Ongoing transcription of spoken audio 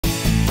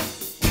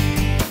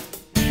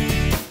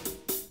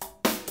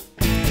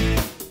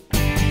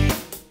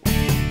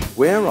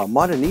Where are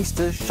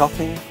modernistas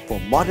shopping for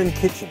modern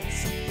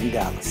kitchens in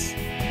Dallas?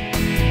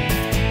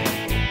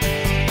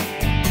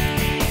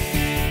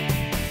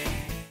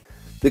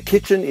 The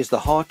kitchen is the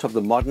heart of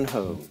the modern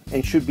home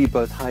and should be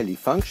both highly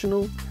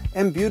functional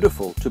and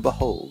beautiful to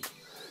behold.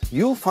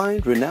 You'll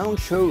find renowned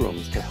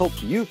showrooms to help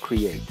you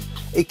create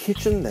a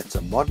kitchen that's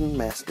a modern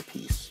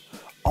masterpiece.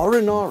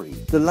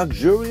 Orinari, the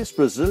luxurious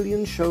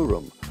Brazilian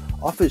showroom,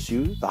 offers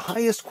you the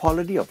highest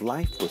quality of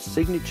life with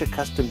signature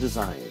custom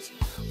designs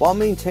while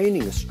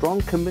maintaining a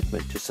strong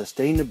commitment to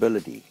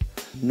sustainability.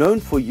 Known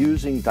for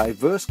using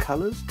diverse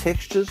colors,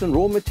 textures and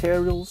raw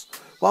materials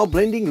while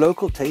blending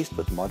local taste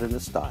with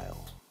modernist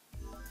style.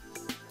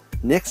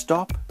 Next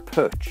stop,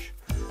 Perch,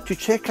 to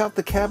check out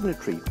the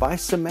cabinetry by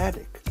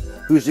Somatic,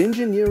 whose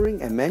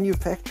engineering and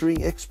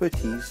manufacturing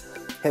expertise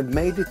have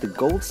made it the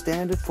gold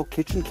standard for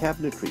kitchen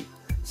cabinetry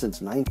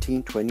since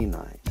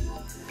 1929.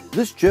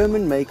 This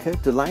German maker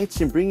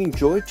delights in bringing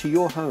joy to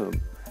your home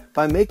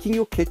by making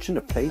your kitchen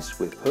a place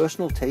where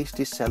personal taste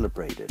is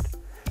celebrated.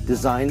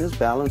 Designers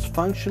balance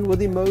function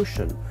with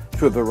emotion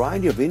through a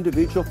variety of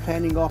individual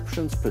planning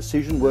options,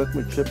 precision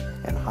workmanship,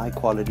 and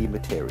high-quality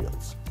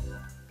materials.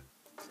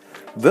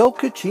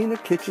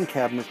 Velcucina kitchen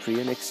cabinetry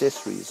and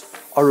accessories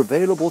are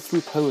available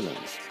through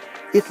Poland's.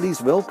 Italy's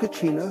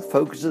Velcucina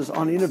focuses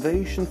on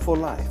innovation for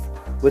life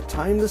with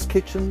timeless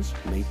kitchens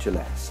made to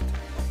last.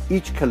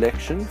 Each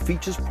collection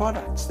features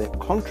products that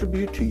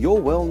contribute to your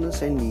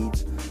wellness and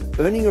needs,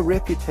 earning a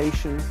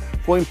reputation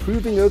for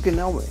improving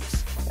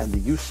ergonomics and the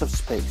use of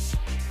space.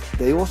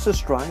 They also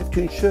strive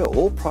to ensure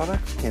all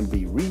products can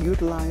be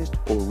reutilized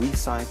or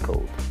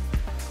recycled.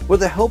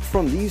 With the help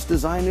from these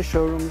designer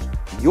showrooms,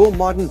 your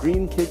modern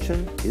dream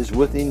kitchen is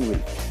within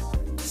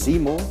reach. See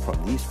more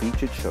from these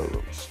featured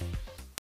showrooms.